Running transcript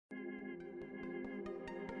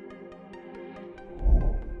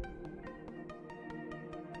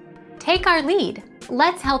Take our lead.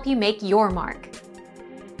 Let's help you make your mark.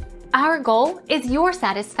 Our goal is your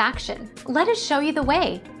satisfaction. Let us show you the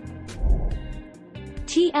way.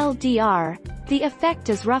 TLDR, the effect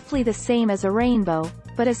is roughly the same as a rainbow,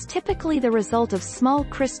 but is typically the result of small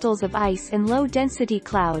crystals of ice in low-density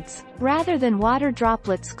clouds, rather than water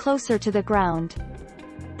droplets closer to the ground.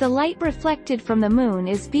 The light reflected from the moon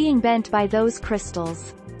is being bent by those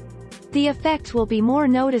crystals. The effect will be more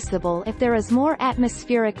noticeable if there is more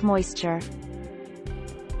atmospheric moisture.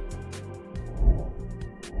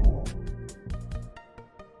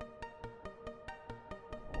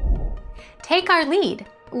 Take our lead.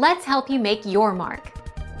 Let's help you make your mark.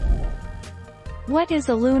 What is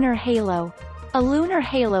a lunar halo? A lunar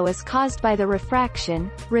halo is caused by the refraction,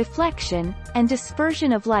 reflection, and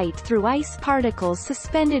dispersion of light through ice particles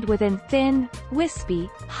suspended within thin, wispy,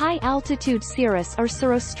 high-altitude cirrus or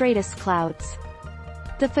cirrostratus clouds.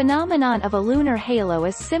 The phenomenon of a lunar halo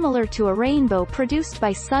is similar to a rainbow produced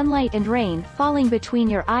by sunlight and rain falling between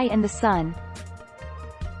your eye and the sun.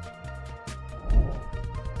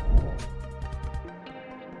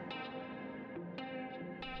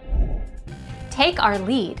 Take our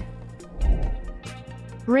lead.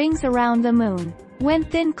 Rings around the moon. When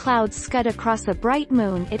thin clouds scud across a bright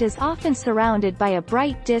moon, it is often surrounded by a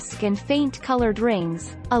bright disk and faint-colored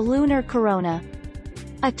rings, a lunar corona.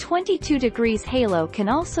 A 22 degrees halo can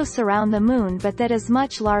also surround the moon, but that is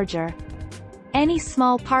much larger. Any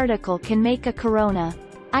small particle can make a corona.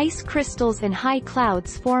 Ice crystals in high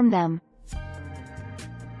clouds form them.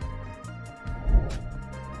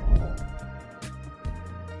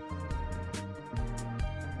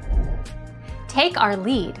 Take our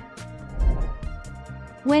lead.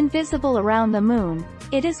 When visible around the moon,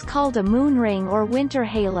 it is called a moon ring or winter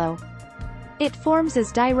halo. It forms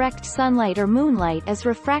as direct sunlight or moonlight as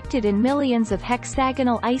refracted in millions of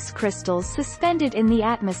hexagonal ice crystals suspended in the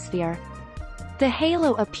atmosphere. The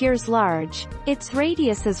halo appears large. Its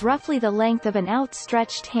radius is roughly the length of an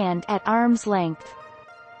outstretched hand at arm's length.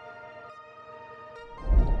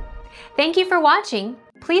 Thank you for watching.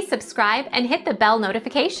 Please subscribe and hit the bell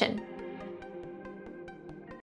notification.